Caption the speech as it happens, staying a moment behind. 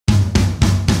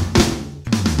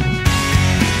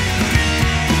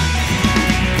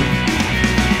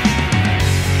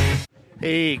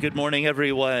Hey, good morning,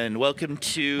 everyone. Welcome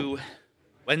to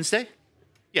Wednesday?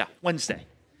 Yeah, Wednesday.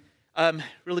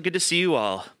 Really good to see you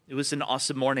all. It was an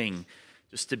awesome morning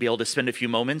just to be able to spend a few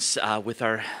moments with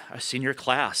our senior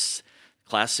class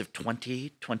of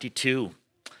 2022.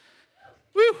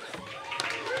 Woo!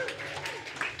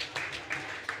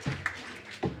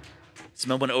 This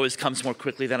moment always comes more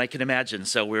quickly than I can imagine,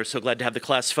 so we're so glad to have the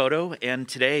class photo. And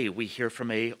today we hear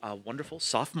from a wonderful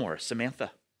sophomore,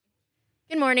 Samantha.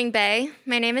 Good morning, Bay.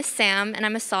 My name is Sam, and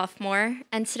I'm a sophomore,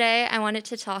 and today I wanted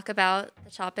to talk about the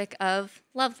topic of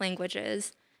love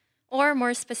languages, or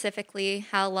more specifically,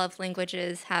 how love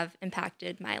languages have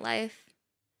impacted my life.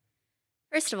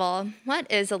 First of all, what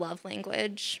is a love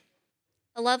language?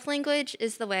 A love language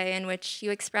is the way in which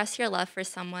you express your love for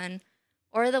someone,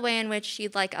 or the way in which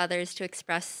you'd like others to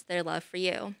express their love for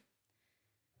you.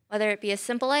 Whether it be a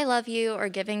simple I love you or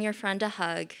giving your friend a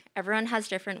hug, everyone has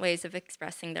different ways of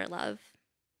expressing their love.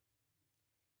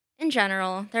 In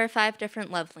general, there are 5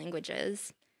 different love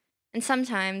languages, and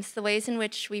sometimes the ways in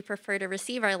which we prefer to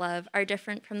receive our love are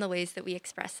different from the ways that we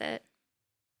express it.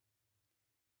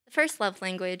 The first love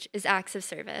language is acts of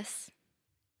service.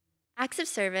 Acts of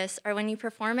service are when you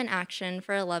perform an action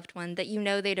for a loved one that you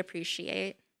know they'd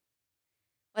appreciate.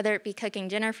 Whether it be cooking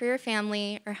dinner for your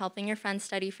family or helping your friend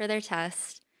study for their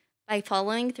test, by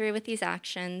following through with these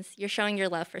actions, you're showing your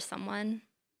love for someone.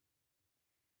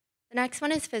 The next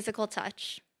one is physical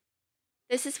touch.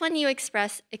 This is when you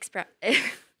express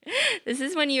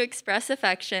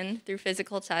affection through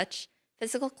physical touch,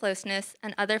 physical closeness,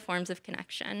 and other forms of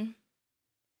connection.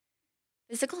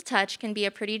 Physical touch can be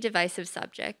a pretty divisive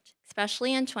subject,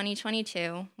 especially in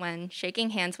 2022 when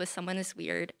shaking hands with someone is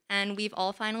weird, and we've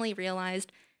all finally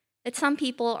realized that some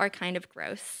people are kind of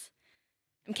gross.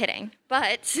 I'm kidding,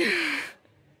 but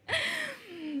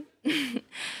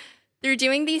through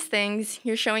doing these things,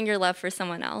 you're showing your love for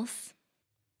someone else.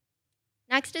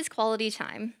 Next is quality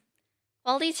time.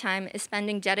 Quality time is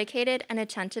spending dedicated and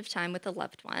attentive time with a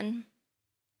loved one.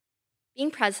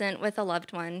 Being present with a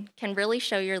loved one can really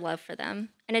show your love for them,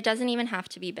 and it doesn't even have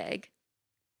to be big.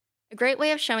 A great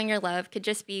way of showing your love could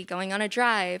just be going on a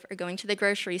drive or going to the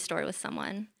grocery store with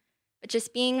someone. But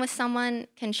just being with someone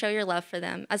can show your love for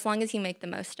them as long as you make the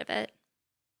most of it.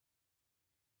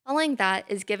 Following that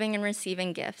is giving and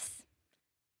receiving gifts.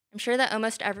 I'm sure that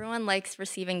almost everyone likes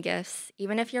receiving gifts,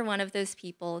 even if you're one of those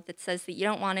people that says that you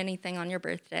don't want anything on your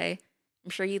birthday. I'm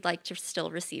sure you'd like to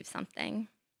still receive something.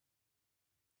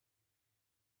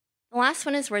 The last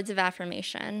one is words of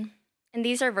affirmation, and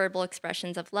these are verbal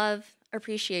expressions of love,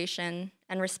 appreciation,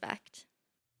 and respect.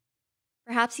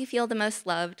 Perhaps you feel the most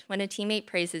loved when a teammate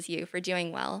praises you for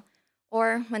doing well,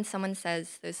 or when someone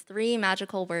says those 3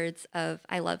 magical words of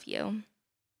I love you.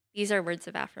 These are words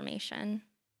of affirmation.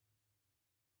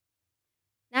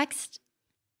 Next,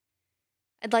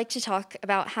 I'd like to talk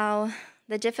about how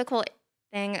the difficult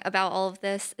thing about all of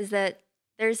this is that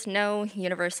there's no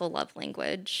universal love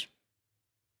language.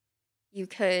 You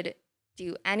could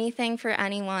do anything for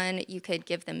anyone. You could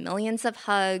give them millions of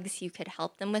hugs. You could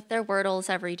help them with their Wordles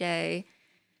every day,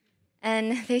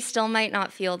 and they still might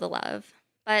not feel the love.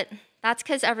 But that's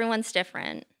because everyone's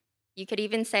different. You could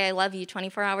even say I love you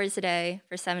 24 hours a day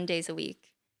for 7 days a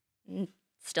week.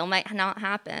 Still might not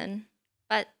happen.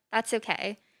 But that's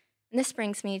okay. And this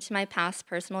brings me to my past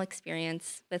personal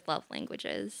experience with love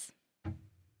languages.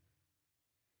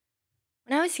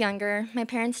 When I was younger, my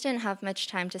parents didn't have much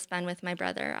time to spend with my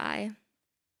brother or I.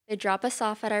 They'd drop us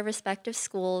off at our respective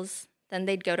schools, then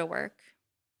they'd go to work.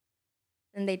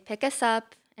 Then they'd pick us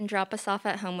up and drop us off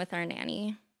at home with our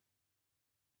nanny.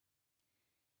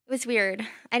 It was weird.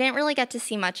 I didn't really get to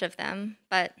see much of them,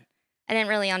 but I didn't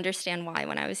really understand why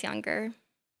when I was younger.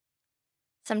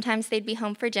 Sometimes they'd be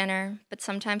home for dinner, but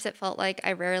sometimes it felt like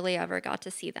I rarely ever got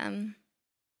to see them.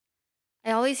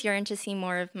 I always yearned to see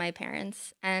more of my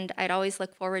parents, and I'd always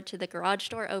look forward to the garage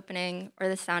door opening or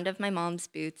the sound of my mom's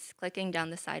boots clicking down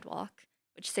the sidewalk,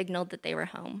 which signaled that they were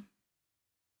home.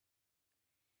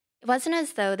 It wasn't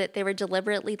as though that they were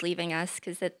deliberately leaving us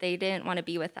because that they didn't want to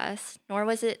be with us, nor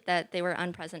was it that they were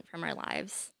unpresent from our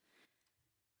lives.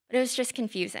 But it was just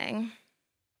confusing.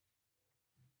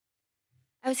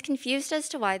 I was confused as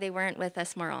to why they weren't with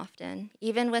us more often,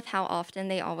 even with how often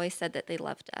they always said that they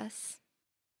loved us.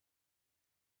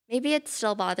 Maybe it'd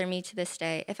still bother me to this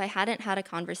day if I hadn't had a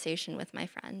conversation with my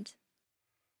friend.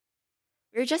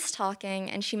 We were just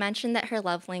talking, and she mentioned that her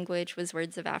love language was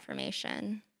words of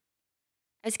affirmation.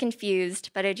 I was confused,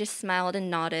 but I just smiled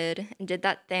and nodded and did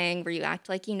that thing where you act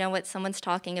like you know what someone's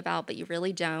talking about, but you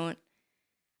really don't.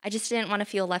 I just didn't want to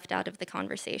feel left out of the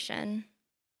conversation.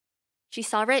 She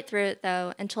saw right through it,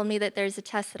 though, and told me that there's a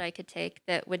test that I could take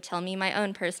that would tell me my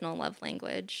own personal love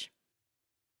language.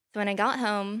 So when I got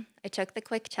home, I took the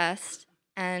quick test,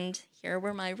 and here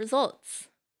were my results.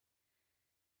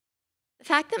 The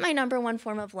fact that my number one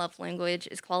form of love language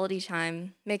is quality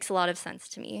time makes a lot of sense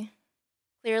to me.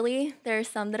 Clearly, there are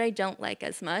some that I don't like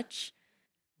as much.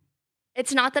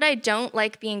 It's not that I don't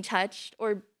like being touched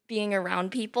or being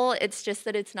around people, it's just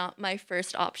that it's not my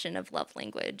first option of love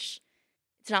language.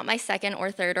 It's not my second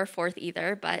or third or fourth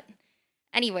either, but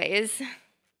anyways,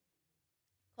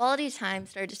 quality time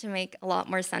started to make a lot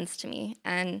more sense to me,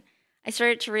 and I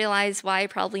started to realize why I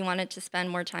probably wanted to spend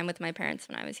more time with my parents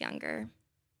when I was younger.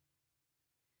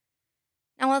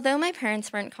 Now, although my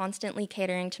parents weren't constantly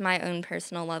catering to my own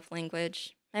personal love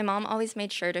language, my mom always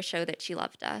made sure to show that she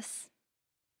loved us.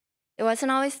 It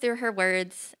wasn't always through her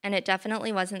words, and it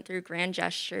definitely wasn't through grand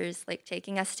gestures like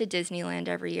taking us to Disneyland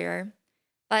every year,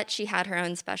 but she had her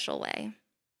own special way.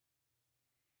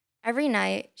 Every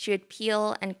night, she would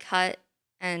peel and cut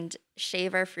and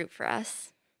shave our fruit for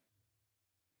us.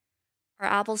 Our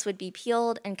apples would be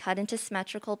peeled and cut into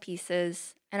symmetrical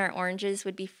pieces, and our oranges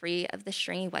would be free of the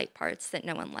stringy white parts that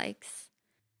no one likes.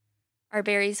 Our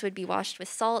berries would be washed with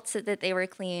salt so that they were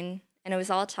clean, and it was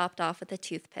all topped off with a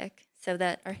toothpick so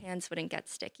that our hands wouldn't get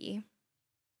sticky.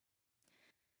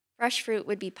 Fresh fruit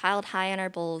would be piled high in our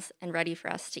bowls and ready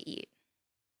for us to eat.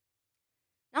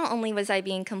 Not only was I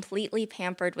being completely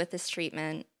pampered with this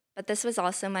treatment, but this was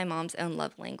also my mom's own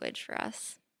love language for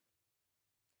us.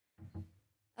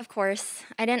 Of course,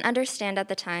 I didn't understand at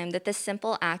the time that this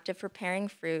simple act of preparing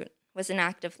fruit was an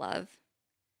act of love.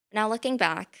 Now looking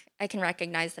back, I can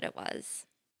recognize that it was.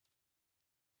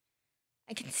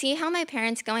 I can see how my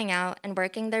parents going out and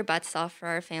working their butts off for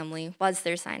our family was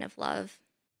their sign of love,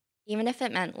 even if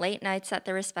it meant late nights at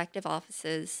their respective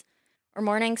offices or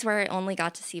mornings where I only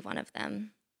got to see one of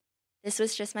them. This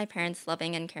was just my parents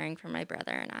loving and caring for my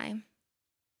brother and I.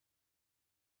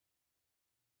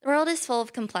 The world is full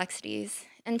of complexities,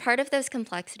 and part of those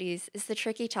complexities is the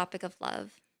tricky topic of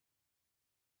love.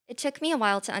 It took me a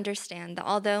while to understand that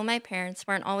although my parents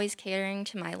weren't always catering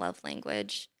to my love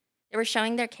language, they were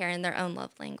showing their care in their own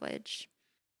love language.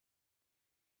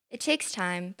 It takes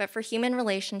time, but for human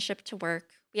relationship to work,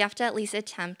 we have to at least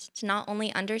attempt to not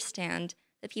only understand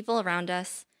the people around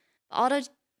us,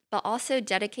 but also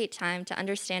dedicate time to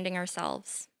understanding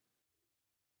ourselves.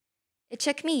 It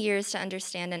took me years to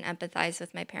understand and empathize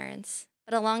with my parents,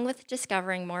 but along with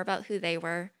discovering more about who they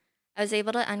were, I was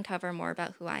able to uncover more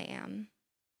about who I am.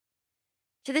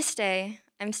 To this day,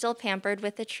 I'm still pampered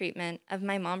with the treatment of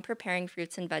my mom preparing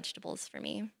fruits and vegetables for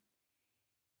me.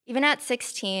 Even at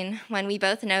 16, when we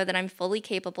both know that I'm fully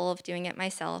capable of doing it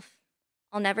myself,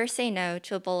 I'll never say no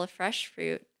to a bowl of fresh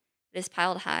fruit that is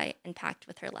piled high and packed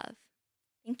with her love.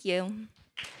 Thank you.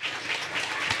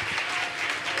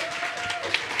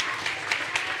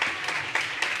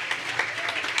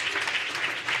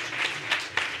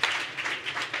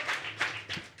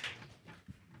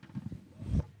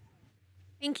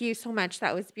 Thank you so much.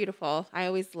 That was beautiful. I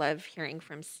always love hearing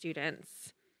from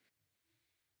students.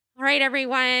 All right,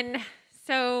 everyone.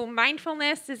 So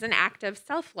mindfulness is an act of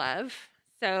self-love.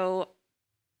 So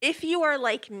if you are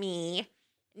like me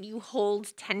and you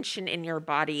hold tension in your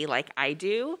body like I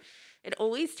do, it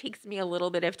always takes me a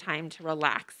little bit of time to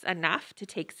relax enough to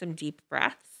take some deep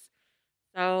breaths.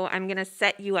 So I'm going to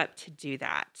set you up to do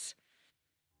that.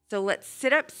 So let's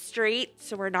sit up straight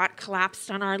so we're not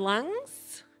collapsed on our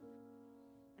lungs.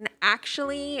 And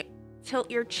actually tilt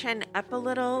your chin up a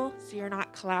little so you're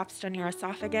not collapsed on your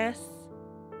esophagus.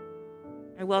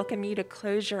 I welcome you to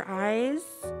close your eyes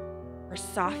or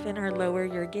soften or lower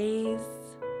your gaze.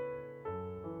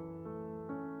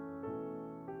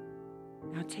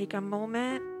 Now take a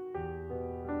moment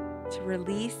to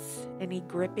release any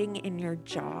gripping in your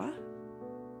jaw.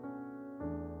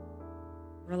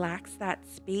 Relax that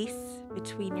space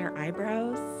between your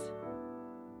eyebrows.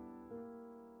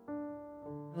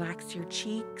 Relax your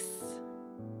cheeks.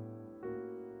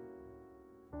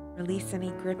 Release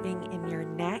any gripping in your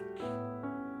neck,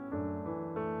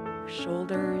 your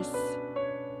shoulders,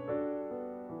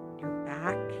 your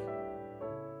back.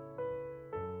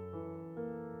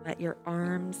 Let your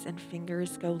arms and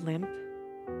fingers go limp.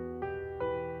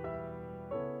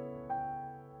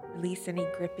 Release any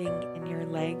gripping in your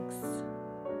legs,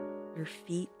 your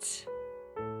feet,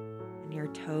 and your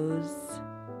toes.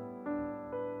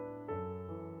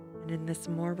 And in this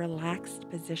more relaxed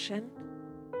position,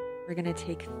 we're going to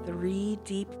take 3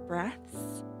 deep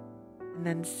breaths and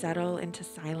then settle into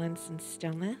silence and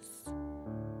stillness.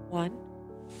 1. 2.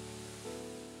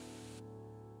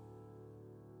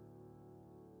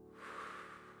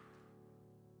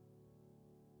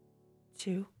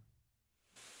 2.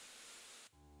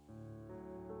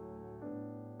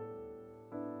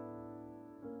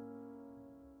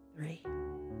 Three.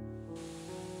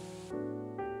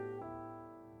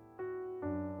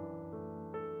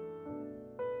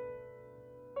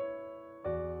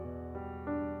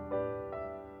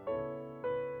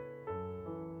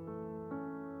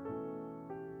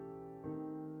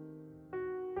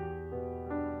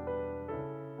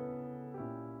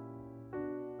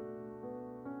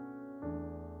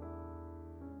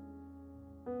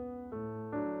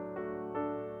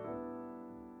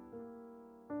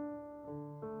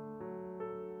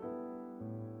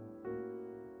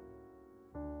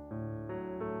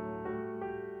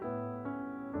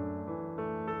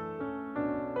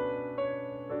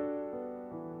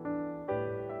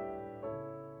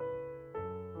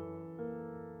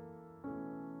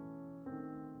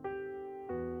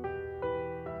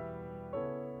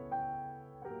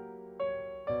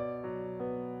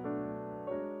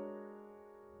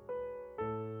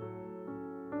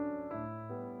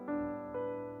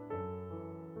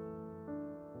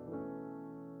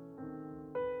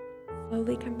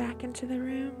 Slowly come back into the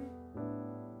room.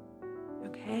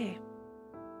 Okay.